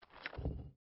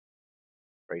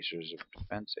 Bracers of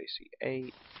defense, AC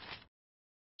 8.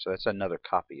 So that's another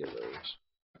copy of those.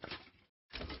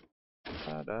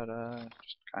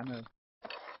 Just kind of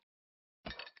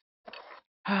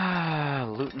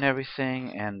looting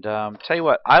everything, and tell you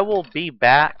what, I will be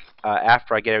back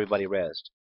after I get everybody rezzed.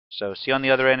 So see you on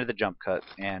the other end of the jump cut,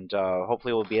 and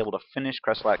hopefully we'll be able to finish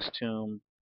Kresselack's tomb.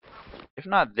 If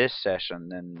not this session,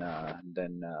 then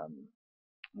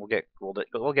we'll get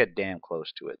damn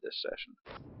close to it this session.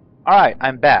 All right,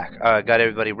 I'm back. Got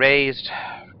everybody raised.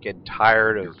 Getting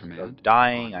tired of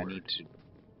dying. I need to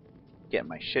get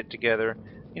my shit together.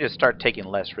 I need to start taking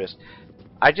less risks.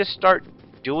 I just start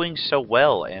doing so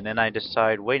well, and then I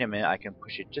decide, wait a minute, I can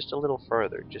push it just a little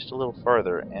further,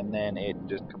 and then it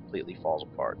just completely falls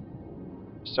apart.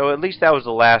 So at least that was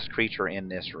the last creature in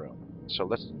this room. So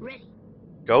let's Ready.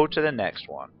 go to the next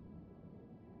one.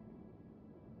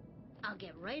 I'll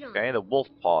get right on Okay, it. the wolf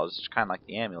paws. It's kind of like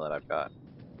the amulet I've got.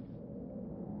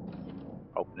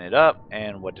 Open it up,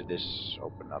 and what did this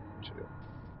open up to?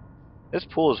 This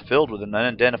pool is filled with an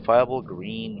unidentifiable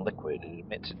green liquid. It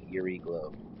emits an eerie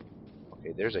glow.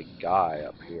 Okay, there's a guy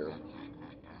up here.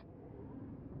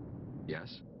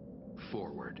 Yes?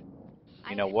 Forward.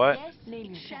 You know what? Yes,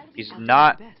 it shall be. He's I'll do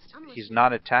not. my best. I'm He's listening.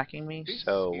 not attacking me. This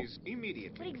So is What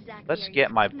immediately. exactly let's are you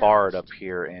get my bard up acknowledged?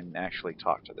 here and actually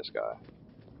talk to this guy.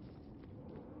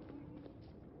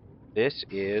 This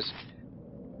is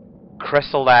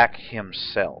Kresselack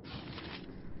himself.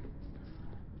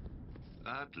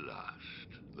 At last,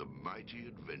 the mighty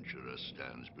adventurer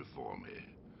stands before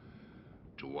me.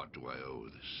 To what do I owe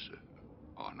this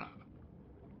honor?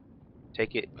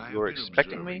 Take it I you have were been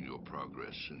expecting observing me? your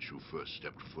progress since you first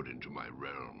stepped foot into my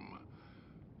realm.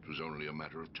 It was only a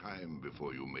matter of time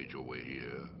before you made your way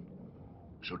here.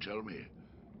 So tell me,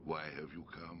 why have you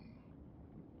come?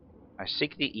 I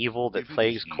seek the evil that If it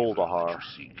plagues is evil that Kuldahar. you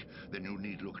seek, then you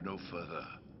need look no further.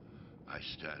 I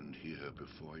stand here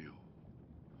before you.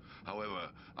 However,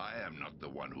 I am not the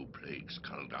one who plagues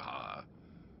Kuldahar.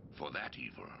 For that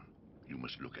evil, you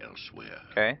must look elsewhere.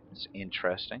 Okay, it's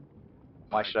interesting.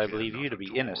 Why should I care believe not you to be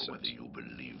at all innocent? whether you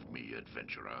believe me,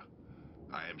 adventurer.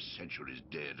 I am centuries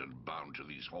dead and bound to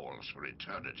these halls for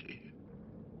eternity.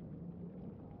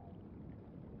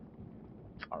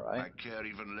 Alright. I care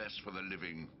even less for the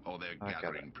living or their I got it.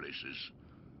 gathering places.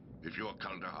 If your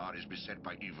Kuldahar is beset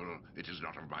by evil, it is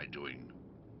not of my doing.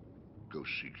 Go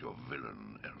seek your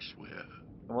villain elsewhere.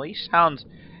 Well,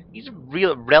 he's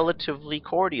relatively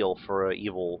cordial for an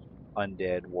evil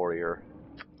undead warrior.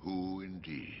 Who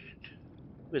indeed?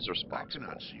 Who is I can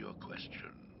responsible? answer your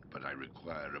question, but I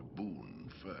require a boon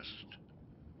first.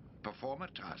 Perform a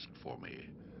task for me,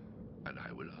 and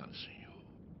I will answer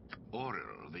you.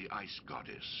 Auril, the ice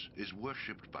goddess, is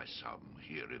worshipped by some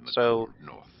here in the So, cold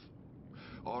north.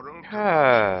 Auril commands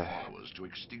her followers to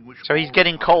extinguish so he's all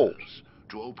getting cold. fires,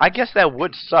 to open I guess that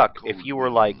would empty suck cold if you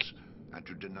were like, wounds, and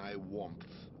to deny warmth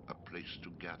a place to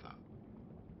gather.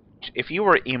 if you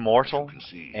were As you immortal can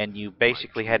see, and you my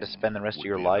basically had to tomb spend the rest of would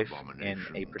your be an life in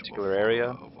abomination a to particular follower area,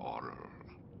 of Auril.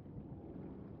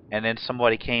 and then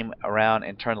somebody came around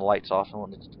and turned the lights off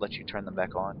and let you turn them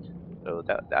back on. So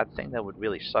I think that would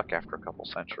really suck after a couple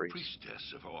A centuries.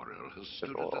 priestess of Auril has If stood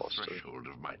at the Auril stood threshold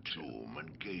of my tomb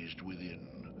and gazed within.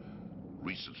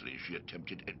 Recently, she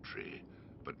attempted entry,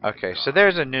 but my Okay, so guard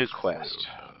there's a new has quest.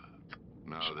 foiled her.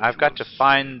 Now that I've you got have to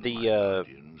find slain my the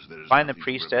guardians, there is find the nothing to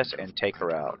priestess prevent and take I her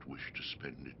do out. not wish to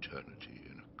spend eternity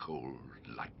in a cold,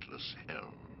 lightless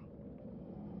hell.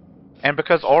 And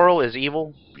because Auril is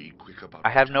evil, Be quick about I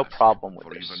have the no task, problem with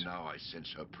for this. even now I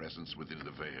sense her presence within the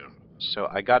veil. So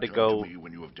I gotta Return to go. me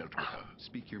when you have dealt with her.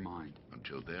 Speak your mind.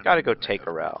 Until then, Gotta go I take have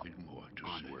her out. nothing more to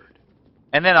say. Onward.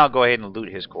 And then I'll go ahead and loot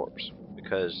his corpse.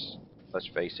 Because, let's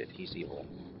face it, he's evil.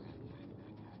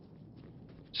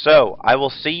 So, I will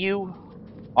see you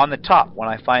on the top when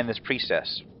I find this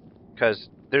priestess. Because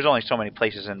there's only so many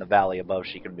places in the valley above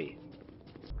she can be.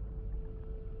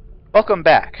 Welcome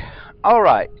back.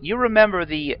 Alright, you remember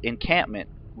the encampment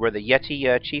where the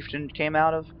Yeti chieftain came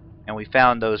out of? And we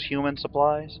found those human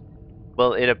supplies?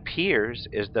 Well, it appears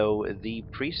as though the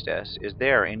priestess is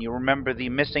there. And you remember the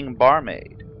missing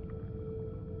barmaid?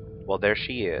 Well, there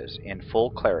she is, in full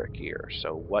cleric gear.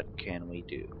 So what can we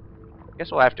do? I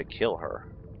guess we'll have to kill her.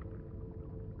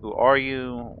 Who are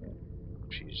you?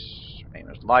 Her name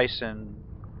is Lyson.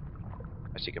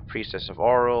 I seek a priestess of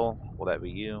Auril. Will that be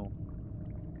you?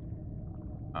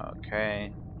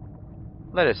 Okay.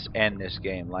 Let us end this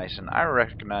game, Lyson. I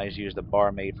recognize you as the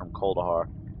barmaid from Kuldahar.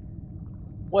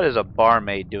 What is a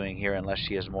barmaid doing here unless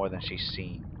she is more than she's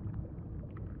seen?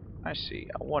 I see.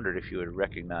 I wondered if you would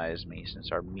recognize me since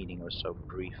our meeting was so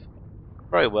brief.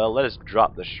 Very well, let us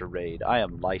drop the charade. I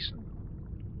am Lyson,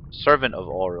 servant of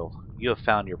Auril. You have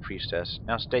found your priestess.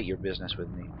 Now state your business with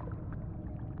me.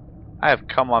 I have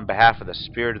come on behalf of the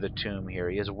spirit of the tomb here.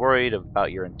 He is worried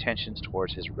about your intentions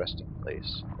towards his resting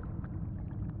place.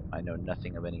 I know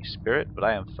nothing of any spirit, but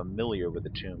I am familiar with the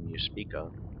tomb you speak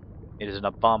of. It is an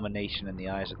abomination in the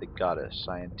eyes of the goddess.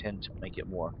 I intend to make it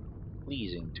more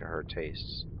pleasing to her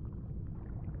tastes.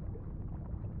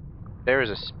 There is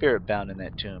a spirit bound in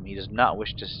that tomb. He does not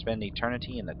wish to spend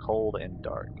eternity in the cold and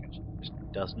dark. He just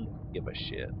doesn't give a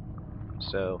shit.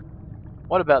 So,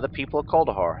 what about the people of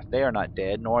Kuldahar? They are not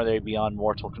dead, nor are they beyond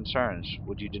mortal concerns.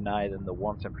 Would you deny them the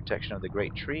warmth and protection of the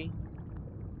great tree?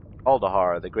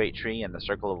 Kuldahar, the great tree, and the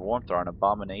circle of warmth are an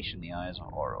abomination in the eyes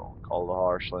of Auril.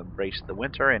 Kuldahar shall embrace the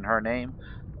winter in her name,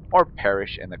 or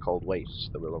perish in the cold wastes.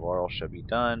 The will of Auril shall be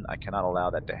done. I cannot allow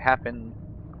that to happen.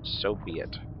 So be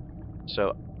it.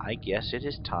 So I guess it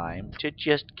is time to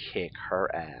just kick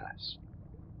her ass.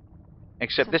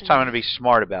 Except this time I'm going to be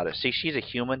smart about it. See, she's a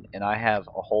human, and I have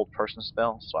a hold person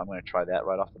spell, so I'm going to try that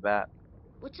right off the bat.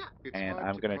 What's up? It's And hard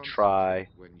I'm to going to concentrate try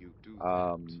when you do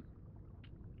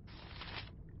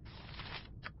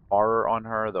horror on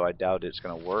her, though I doubt it's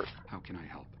going to work. How can I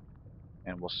help?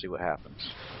 And we'll see what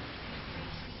happens.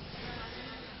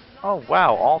 Oh,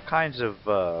 wow, all kinds of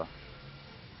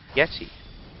Yeti.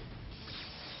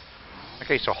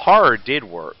 Okay, so horror did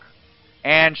work.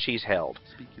 And she's held.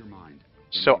 Speak your mind.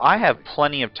 So I have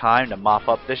plenty of time to mop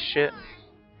up this shit.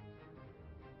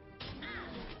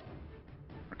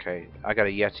 Okay, I got a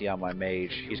Yeti on my mage.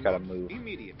 Can you He's got to move move.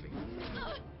 immediately.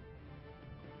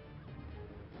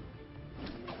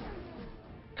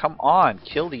 Come on,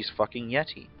 kill these fucking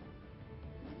Yeti.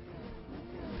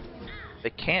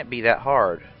 They can't be that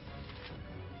hard.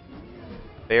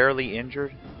 Barely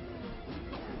injured.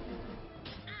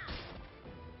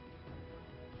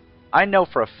 I know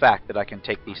for a fact that I can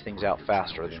take these things out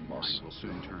faster than this. Will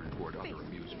soon turn toward other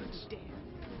amusements.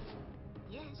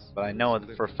 Yes. But I know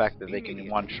for a fact that they can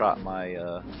one-shot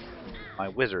my my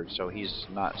wizard, so he's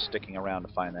not sticking around to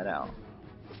find that out.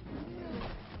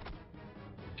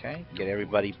 Okay, get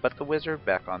everybody but the wizard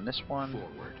back on this one.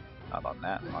 Forward. Not on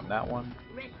that one.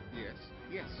 Ready. Yes,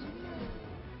 yes.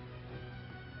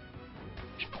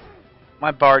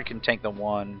 My bard can tank the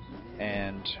one,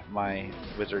 and my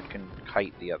wizard can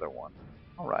kite the other one.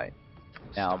 Alright.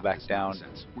 Now Stop back this down.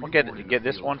 nonsense. Were We'll you born in get a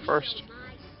this field? one first.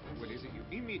 What is it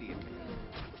you immediately?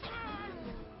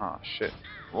 Oh shit.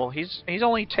 Well, he's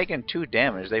only taken 2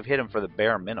 damage. They've hit him for the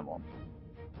bare minimum.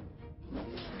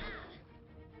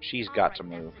 She's got to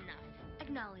move.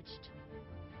 Acknowledged.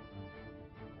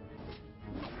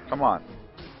 Come on.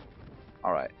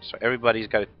 Alright, so everybody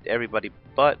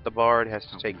but the bard has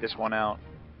to take this one out.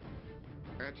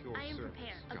 At your I am service.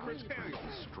 prepared. Agreed. Prepare yourself.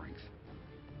 Strength.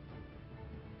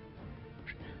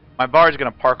 My bard's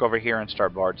gonna park over here and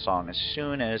start bard song as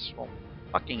soon as, well,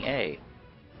 fucking A.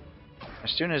 As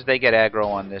soon as they get aggro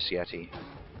on this Yeti.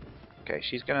 Okay,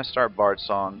 she's gonna start bard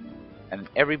song, and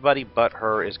everybody but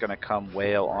her is gonna come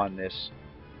wail on this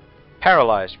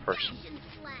paralyzed person.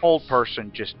 Old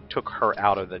person just took her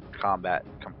out of the combat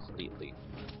completely.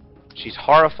 She's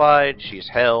horrified, she's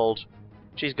held,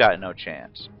 she's got no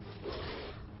chance.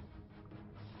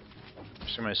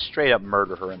 So I'm gonna straight up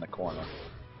murder her in the corner.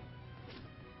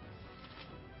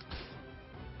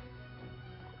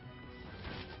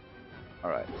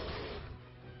 Alright.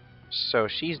 So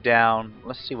she's down.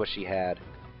 Let's see what she had.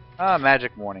 Ah,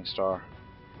 Magic Morning Star.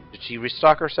 Did she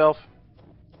restock herself?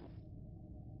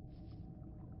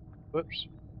 Whoops.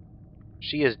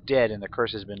 She is dead and the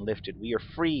curse has been lifted. We are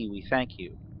free, we thank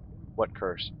you. What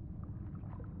curse?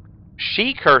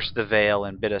 She cursed the veil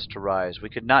and bid us to rise. We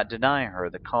could not deny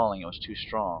her the calling, it was too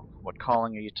strong. What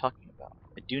calling are you talking about?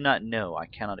 I do not know, I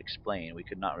cannot explain. We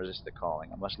could not resist the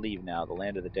calling. I must leave now. The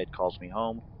land of the dead calls me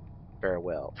home.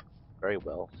 Farewell. Very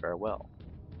well, farewell.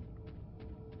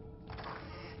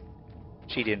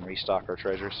 She didn't restock her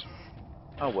treasures.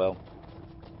 Oh well.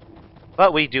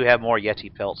 But we do have more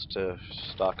Yeti pelts to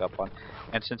stock up on.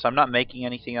 And since I'm not making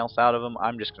anything else out of them,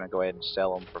 I'm just going to go ahead and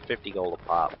sell them for 50 gold a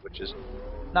pop, which is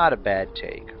not a bad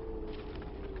take.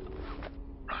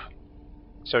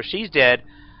 So she's dead.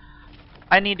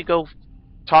 I need to go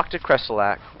talk to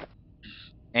Kresselack.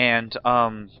 And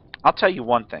I'll tell you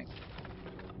one thing.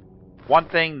 One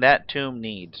thing that tomb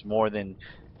needs more than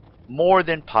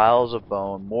piles of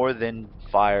bone, more than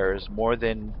fires, more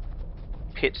than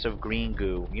pits of green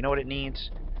goo. You know what it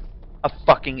needs? A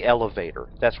fucking elevator.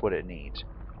 That's what it needs.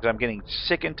 Because I'm getting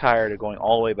sick and tired of going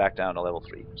all the way back down to level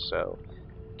 3. So,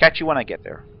 catch you when I get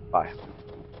there. Bye.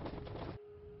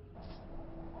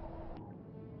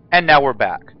 And now we're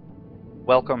back.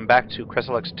 Welcome back to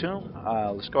Kresselack's tomb.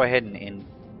 Let's go ahead and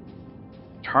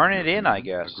turn it in, I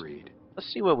guess. Agreed.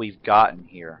 Let's see what we've got in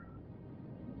here.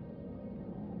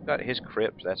 Got his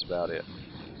crypt, that's about it.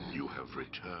 You have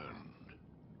returned.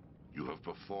 You have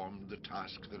performed the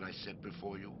task that I set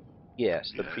before you.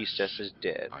 Yes, the Yes, priestess is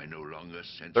dead. I no longer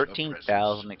sense her 13,000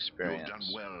 presence. experience. You've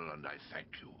done well, and I thank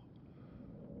you.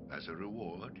 As a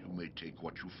reward, you may take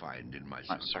what you find in my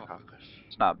Nice sarcophagus.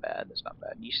 It's not bad, it's not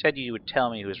bad. You said you would tell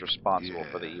me who's responsible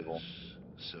for the evil.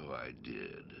 So I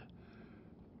did.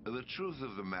 The truth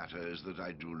of the matter is that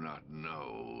I do not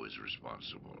know who is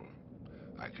responsible.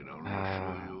 I can only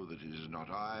assure you that it is not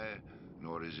I,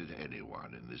 nor is it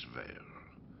anyone in this veil.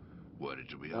 Were it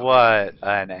to be What otherwise, an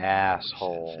I would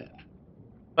asshole. sense it.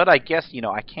 But I guess,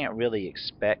 I can't really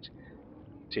expect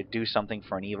to do something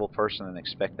for an evil person and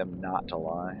expect them not to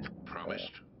lie.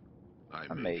 Promised? I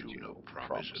I made you no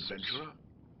promise, adventurer.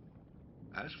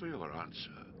 As for your answer,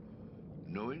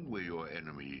 knowing where your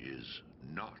enemy is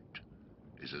not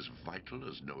is as vital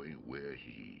as knowing where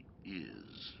he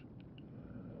is.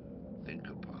 Think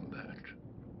upon that.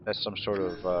 That's some sort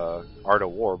of art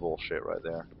of war bullshit right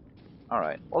there.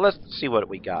 Alright, well let's see what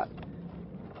we got.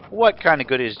 What kind of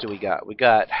goodies do we got? We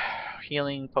got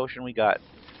healing potion, we got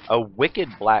a wicked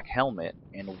black helmet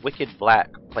and wicked black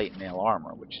plate mail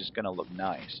armor, which is going to look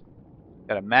nice.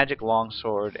 Got a magic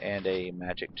longsword and a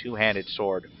magic two-handed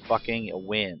sword. Fucking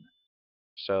win.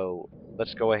 So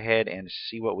let's go ahead and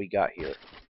see what we got here.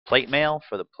 Plate mail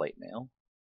for the plate mail.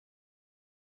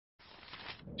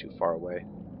 Too far away.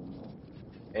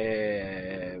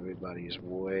 Everybody's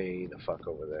way the fuck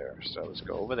over there. So let's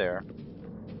go over there.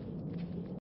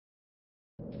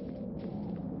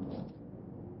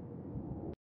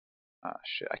 Ah,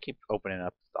 shit. I keep opening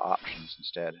up the options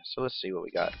instead. So let's see what we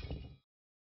got.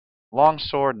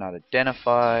 Longsword, not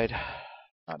identified.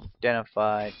 Not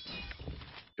identified.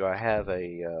 Do I have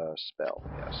a spell?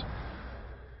 Yes.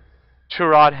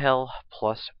 Turod Hell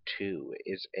 +2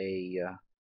 is a...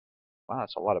 wow,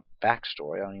 that's a lot of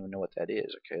backstory. I don't even know what that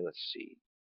is. Okay, let's see.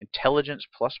 Intelligence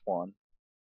 +1.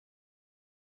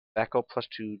 Backo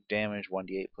 +2 damage,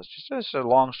 1d8 just a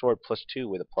longsword +2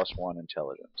 with a +1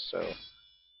 intelligence. So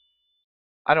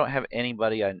I don't have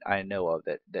anybody I know of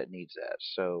that needs that.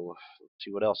 So let's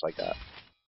see what else I got.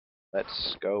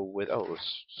 Let's go with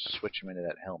let's switch him into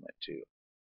that helmet too.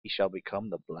 He shall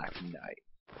become the Black Knight.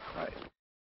 Alright.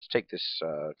 Let's take this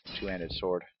two-handed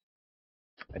sword.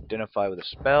 Identify with a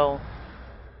spell.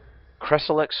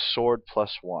 Kresselack sword +1.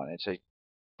 It's a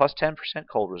 +10%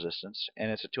 cold resistance,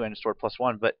 and it's a two-handed sword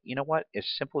 +1. But you know what? As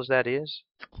simple as that is,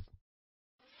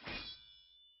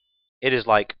 it is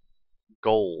like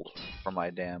gold for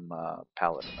my damn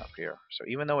paladin up here. So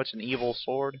even though it's an evil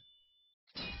sword,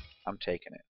 I'm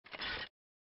taking it.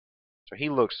 So he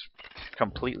looks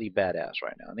completely badass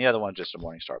right now. And the other one's just a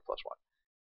Morningstar +1.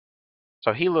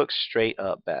 So he looks straight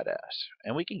up badass.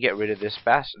 And we can get rid of this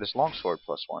longsword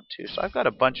 +1 too. So I've got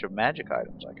a bunch of magic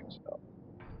items I can sell.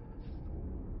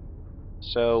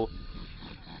 So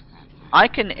I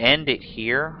can end it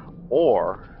here,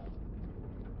 or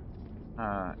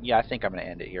yeah, I think I'm going to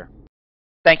end it here.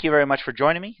 Thank you very much for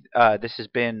joining me. This has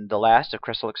been the last of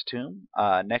Kresselack's Tomb.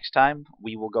 Next time,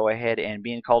 we will go ahead and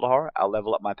be in Kuldahar. I'll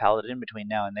level up my paladin between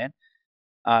now and then.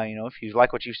 If you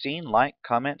like what you've seen, like,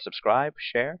 comment, subscribe,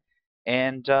 share,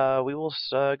 and we will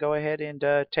go ahead and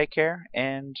take care,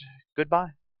 and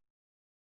goodbye.